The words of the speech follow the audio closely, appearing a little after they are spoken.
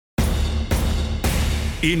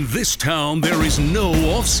In this town, there is no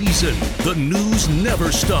off-season. The news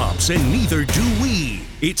never stops, and neither do we.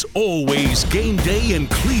 It's always game day in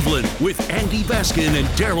Cleveland with Andy Baskin and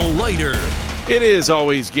Daryl Ryder. It is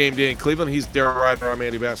always game day in Cleveland. He's Daryl Ryder. I'm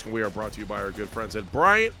Andy Baskin. We are brought to you by our good friends at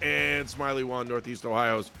Bryant and Smiley One, Northeast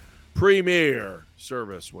Ohio's premier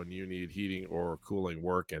service when you need heating or cooling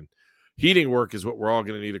work. And heating work is what we're all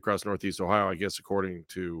going to need across Northeast Ohio, I guess, according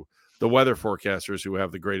to the weather forecasters who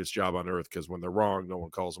have the greatest job on earth, because when they're wrong, no one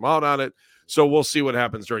calls them out on it. So we'll see what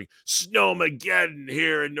happens during Snowmageddon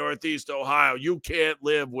here in Northeast Ohio. You can't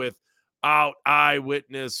live without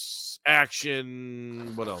eyewitness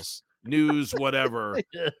action. What else? News, whatever,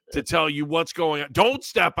 to tell you what's going on. Don't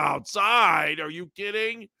step outside. Are you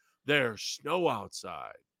kidding? There's snow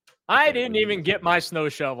outside. I didn't even get my snow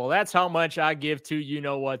shovel. That's how much I give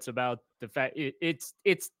to what's about the fact it's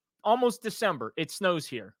almost December. It snows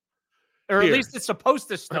here. Or at least it's supposed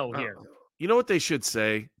to snow here. You know what they should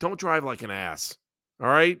say? Don't drive like an ass. All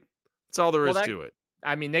right? That's all there is to it.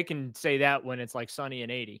 I mean, they can say that when it's like sunny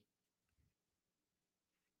and 80.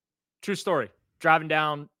 True story. Driving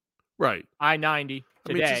down I-90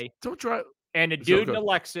 today. Don't drive. And a dude in a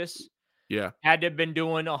Lexus had to have been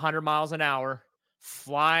doing 100 miles an hour,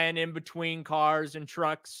 flying in between cars and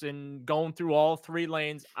trucks and going through all three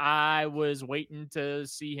lanes. I was waiting to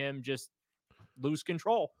see him just lose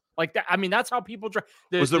control. Like that. I mean, that's how people drive.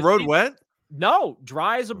 Was the road wet? No,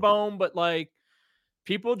 dry as a bone, but like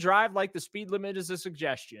people drive like the speed limit is a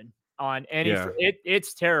suggestion on any.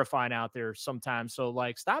 It's terrifying out there sometimes. So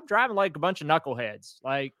like, stop driving like a bunch of knuckleheads.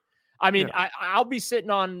 Like, I mean, I'll be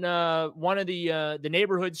sitting on one of the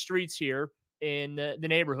neighborhood streets here in the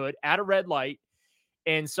neighborhood at a red light,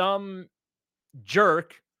 and some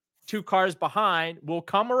jerk 2 cars behind will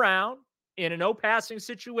come around in a no passing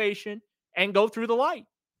situation and go through the light.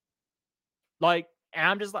 Like, and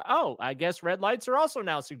I'm just like, oh, I guess red lights are also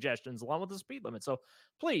now suggestions along with the speed limit. So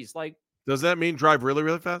please, like, does that mean drive really,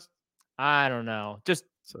 really fast? I don't know. Just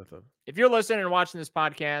if you're listening and watching this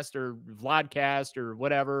podcast or vlogcast or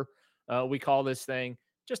whatever we call this thing,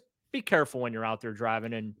 just be careful when you're out there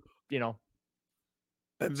driving, and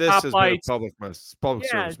and this is a public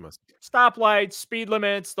service message. Stoplights, speed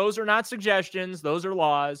limits, those are not suggestions. Those are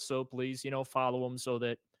laws. So please, follow them so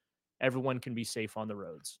that everyone can be safe on the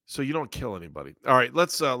roads. So you don't kill anybody. All right,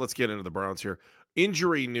 let's get into the Browns here.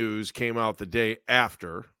 Injury news came out the day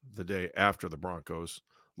after the Broncos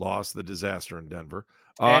lost, the disaster in Denver.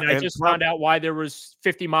 And I just found out why there was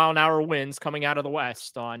 50-mile-an-hour winds coming out of the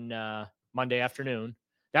west on Monday afternoon.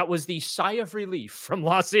 That was the sigh of relief from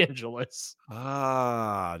Los Angeles.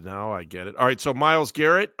 Now I get it. All right, so Myles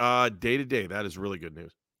Garrett, day-to-day. That is really good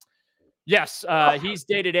news. Yes, he's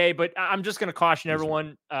day-to-day, but I'm just going to caution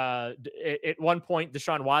everyone. At one point,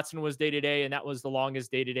 Deshaun Watson was day-to-day, and that was the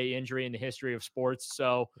longest day-to-day injury in the history of sports.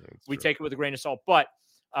 So we take it with a grain of salt. But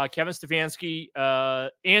Kevin Stefanski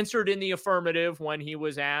answered in the affirmative when he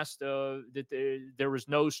was asked that there was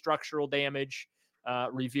no structural damage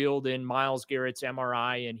revealed in Myles Garrett's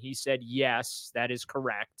MRI, and he said, yes, that is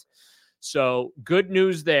correct. So good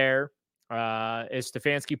news there. As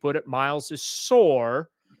Stefanski put it, Myles is sore.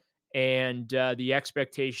 And the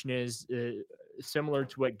expectation is similar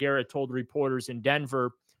to what Garrett told reporters in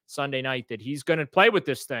Denver Sunday night, that he's going to play with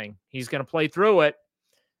this thing. He's going to play through it.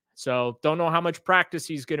 So don't know how much practice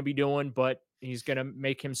he's going to be doing, but he's going to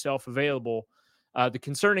make himself available. The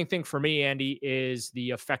concerning thing for me, Andy, is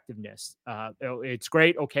the effectiveness. It's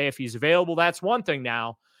great. Okay, if he's available, that's one thing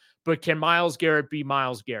now. But can Myles Garrett be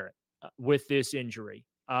Myles Garrett with this injury?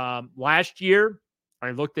 Last year, I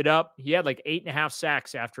looked it up. He had like 8.5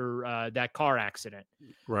 sacks after that car accident.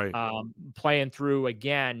 Right. Playing through,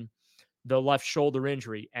 again, the left shoulder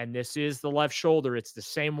injury. And this is the left shoulder. It's the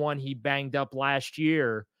same one he banged up last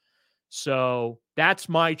year. So that's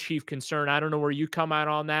my chief concern. I don't know where you come out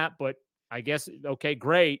on that, but I guess, okay,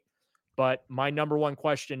 great. But my number one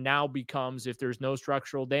question now becomes, if there's no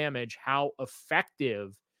structural damage, how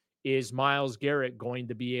effective is Myles Garrett going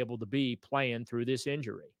to be able to be playing through this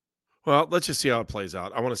injury? Well, let's just see how it plays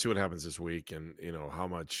out. I want to see what happens this week, and how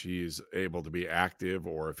much he's able to be active,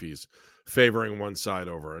 or if he's favoring one side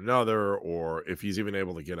over another, or if he's even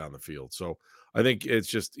able to get on the field. So I think it's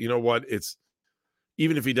just, it's,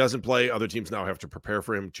 even if he doesn't play, other teams now have to prepare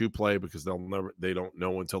for him to play, because they don't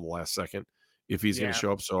know until the last second if he's going to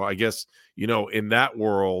show up. So I guess, in that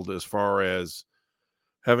world, as far as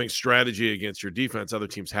having strategy against your defense, other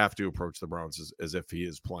teams have to approach the Browns as if he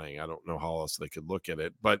is playing. I don't know how else they could look at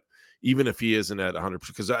it. But even if he isn't at 100%,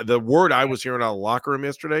 because the word I was hearing out of the locker room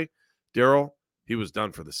yesterday, Daryl, he was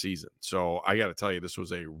done for the season. So I got to tell you, this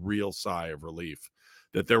was a real sigh of relief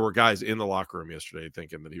that there were guys in the locker room yesterday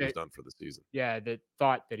thinking that he was done for the season. Yeah, that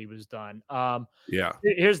thought that he was done. Yeah.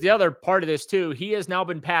 Here's the other part of this too. He has now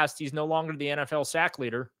been passed. He's no longer the NFL sack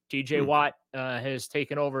leader. TJ Watt has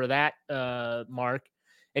taken over that mark,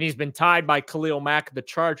 and he's been tied by Khalil Mack of the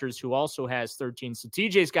Chargers, who also has 13. So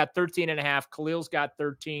TJ's got 13 and a half. Khalil's got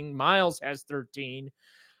 13. Myles has 13.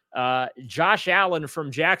 Josh Allen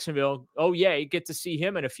from Jacksonville. Oh yeah, you get to see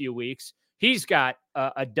him in a few weeks. He's got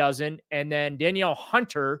a dozen. And then Danielle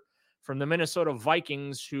Hunter from the Minnesota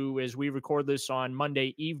Vikings, who, as we record this on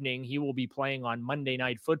Monday evening, he will be playing on Monday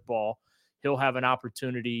Night Football. He'll have an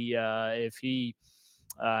opportunity if he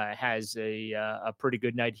has a pretty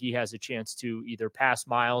good night. He has a chance to either pass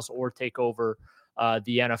Myles or take over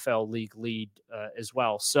the NFL league lead as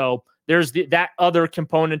well. So there's that other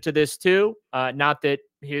component to this too. Not that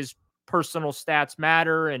his personal stats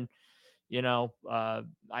matter, and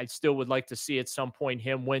I still would like to see at some point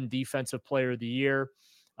him win Defensive Player of the Year.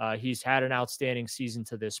 He's had an outstanding season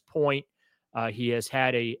to this point. He has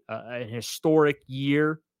had an historic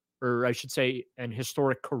year, or I should say an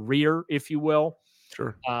historic career, if you will.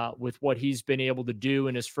 Sure. With what he's been able to do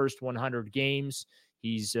in his first 100 games.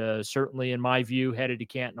 He's certainly, in my view, headed to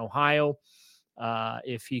Canton, Ohio,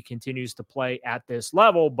 if he continues to play at this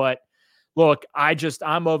level. But look,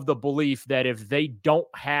 I'm of the belief that if they don't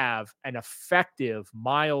have an effective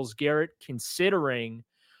Myles Garrett, considering,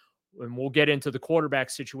 and we'll get into the quarterback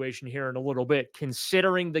situation here in a little bit,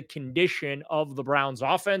 considering the condition of the Browns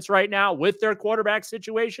offense right now with their quarterback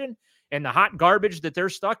situation and the hot garbage that they're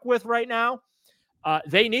stuck with right now,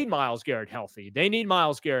 they need Myles Garrett healthy. They need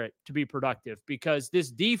Myles Garrett to be productive, because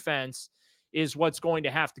this defense is what's going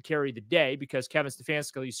to have to carry the day, because Kevin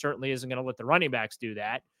Stefanski certainly isn't going to let the running backs do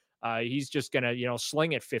that. He's just going to,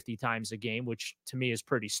 sling it 50 times a game, which to me is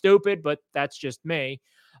pretty stupid, but that's just me.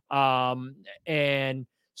 And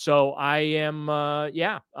so I am,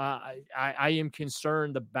 I am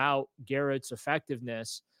concerned about Garrett's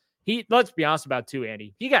effectiveness. Let's be honest about too,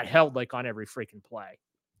 Andy. He got held like on every freaking play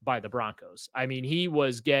by the Broncos. I mean, he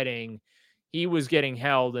was getting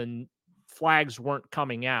held and flags weren't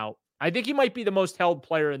coming out. I think he might be the most held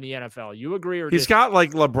player in the NFL. You agree or He's got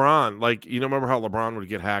like LeBron. Like, remember how LeBron would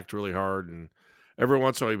get hacked really hard, and every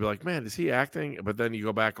once in a while you'd be like, man, is he acting? But then you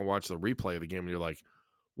go back and watch the replay of the game and you're like,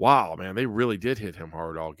 wow, man, they really did hit him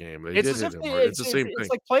hard all game. They did hit him hard. It's the same thing. It's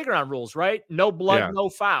like playground rules, right? No blood, no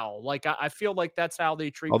foul. Like, I feel like that's how they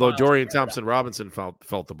treat. Although Dorian Thompson-Robinson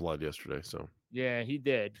felt the blood yesterday. So yeah, he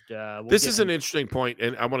did. This is an interesting point,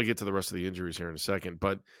 and I want to get to the rest of the injuries here in a second.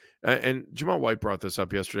 But and Jamal White brought this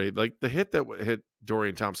up yesterday. Like, the hit that hit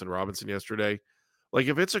Dorian Thompson-Robinson yesterday, like,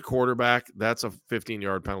 if it's a quarterback, that's a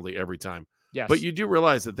 15-yard penalty every time. Yes. But you do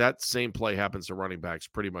realize that same play happens to running backs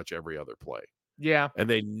pretty much every other play. Yeah. And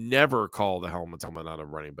they never call the helmet on a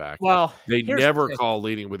running back. Well, they never call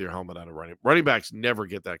leading with your helmet on a running backs never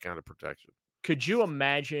get that kind of protection. Could you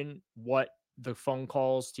imagine what the phone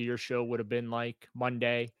calls to your show would have been like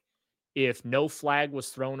Monday if no flag was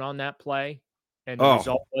thrown on that play and the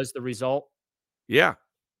result was the result? Yeah.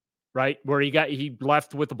 Right? Where he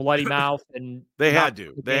left with a bloody mouth, and they had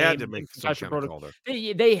to make some kind of call there.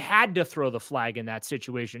 They had to throw the flag in that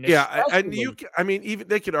situation. Yeah. And even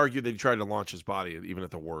they could argue that he tried to launch his body even at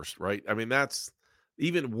the worst, right? I mean, that's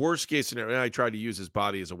even worst case scenario. I tried to use his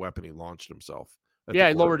body as a weapon. He launched himself. Yeah.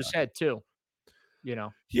 He lowered his head too.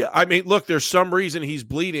 Yeah, I mean, look, there's some reason he's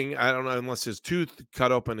bleeding. I don't know, unless his tooth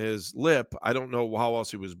cut open his lip. I don't know how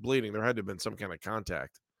else he was bleeding. There had to have been some kind of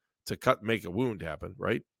contact to make a wound happen,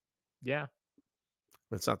 right? Yeah.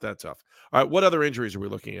 It's not that tough. All right, what other injuries are we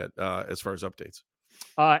looking at as far as updates?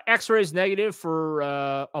 X-rays negative for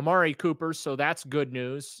Amari Cooper, so that's good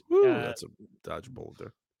news. Woo, that's a dodge bullet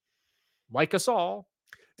there. Like us all.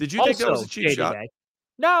 Did you think that was a cheap shot?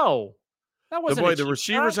 No. That wasn't the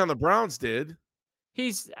receivers on the Browns did.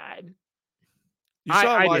 You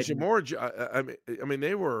saw Elijah Moore. I mean,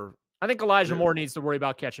 they were. I think Elijah Moore needs to worry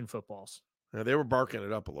about catching footballs. Yeah, they were barking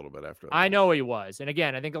it up a little bit after that. I know he was, and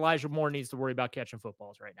again, I think Elijah Moore needs to worry about catching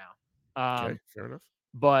footballs right now. Okay, fair enough.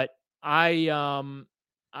 But I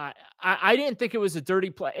didn't think it was a dirty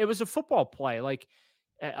play. It was a football play. Like,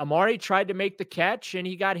 Amari tried to make the catch, and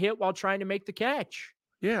he got hit while trying to make the catch.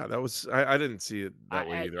 Yeah, that was. I didn't see it that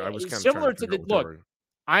way either. I was kind of similar to the look.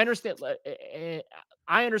 I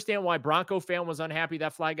understand why Bronco fan was unhappy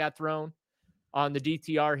that flag got thrown on the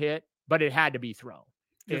DTR hit, but it had to be thrown.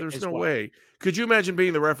 Yeah, there's no way. Could you imagine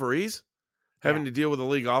being the referees having to deal with the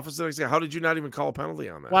league office the next day? How did you not even call a penalty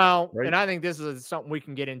on that? Well, right? And I think this is something we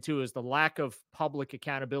can get into, is the lack of public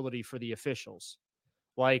accountability for the officials.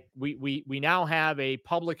 Like, we now have a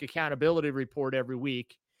public accountability report every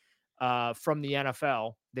week from the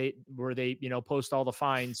NFL. They post all the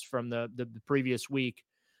fines from the previous week,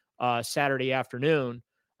 Saturday afternoon.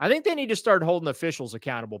 I think they need to start holding officials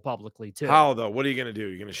accountable publicly too. How though? What are you going to do?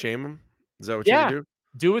 You're going to shame them? Is that what you're Yeah, going to do?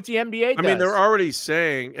 do what the NBA I mean, they're does. already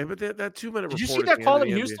saying, but that 2-minute Did you report see at that the end call of in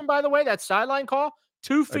the NBA. Houston, by the way? That sideline call,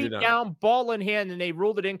 2 I did feet not. down, ball in hand, and they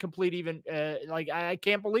ruled it incomplete. Even I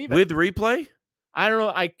can't believe it. With replay? I don't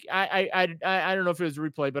know. I don't know if it was a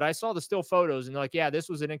replay, but I saw the still photos, and yeah, this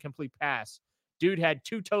was an incomplete pass. Dude had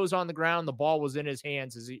 2 toes on the ground. The ball was in his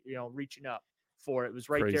hands as he, reaching up for it. It was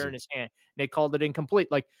right there in his hand. And they called it incomplete.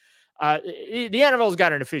 The NFL's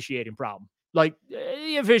got an officiating problem.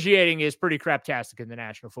 The officiating is pretty craptastic in the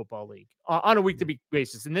National Football League on a week-to-week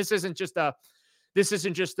basis. And this isn't just the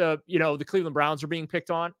Cleveland Browns are being picked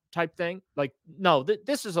on type thing. No,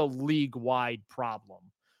 this is a league-wide problem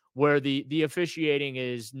where the officiating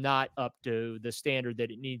is not up to the standard that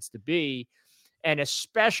it needs to be. And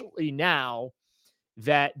especially now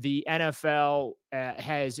that the NFL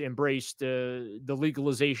has embraced the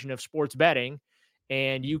legalization of sports betting,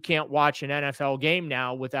 and you can't watch an NFL game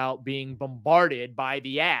now without being bombarded by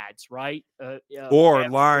the ads, right? Or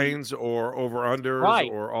lines or over-unders right.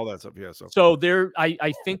 or all that stuff. Yeah. So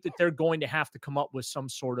I think that they're going to have to come up with some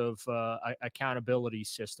sort of accountability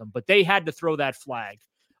system, but they had to throw that flag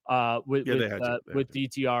with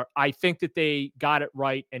DTR. I think that they got it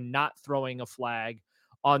right in not throwing a flag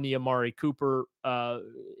on the Amari Cooper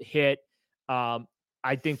hit. I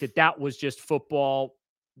think that was just football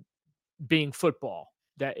being football,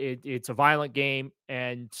 that it's a violent game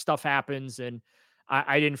and stuff happens. And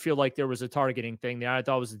I didn't feel like there was a targeting thing there. I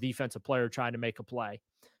thought it was a defensive player trying to make a play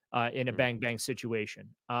in a bang situation.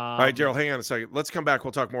 All right, Gerald, hang on a second. Let's come back.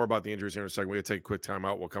 We'll talk more about the injuries here in a second. We're going to take a quick time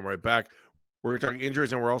out. We'll come right back. We're going to talk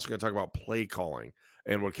injuries, and we're also going to talk about play calling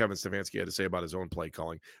and what Kevin Stefanski had to say about his own play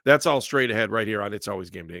calling. That's all straight ahead right here on It's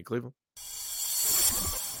Always Game Day in Cleveland.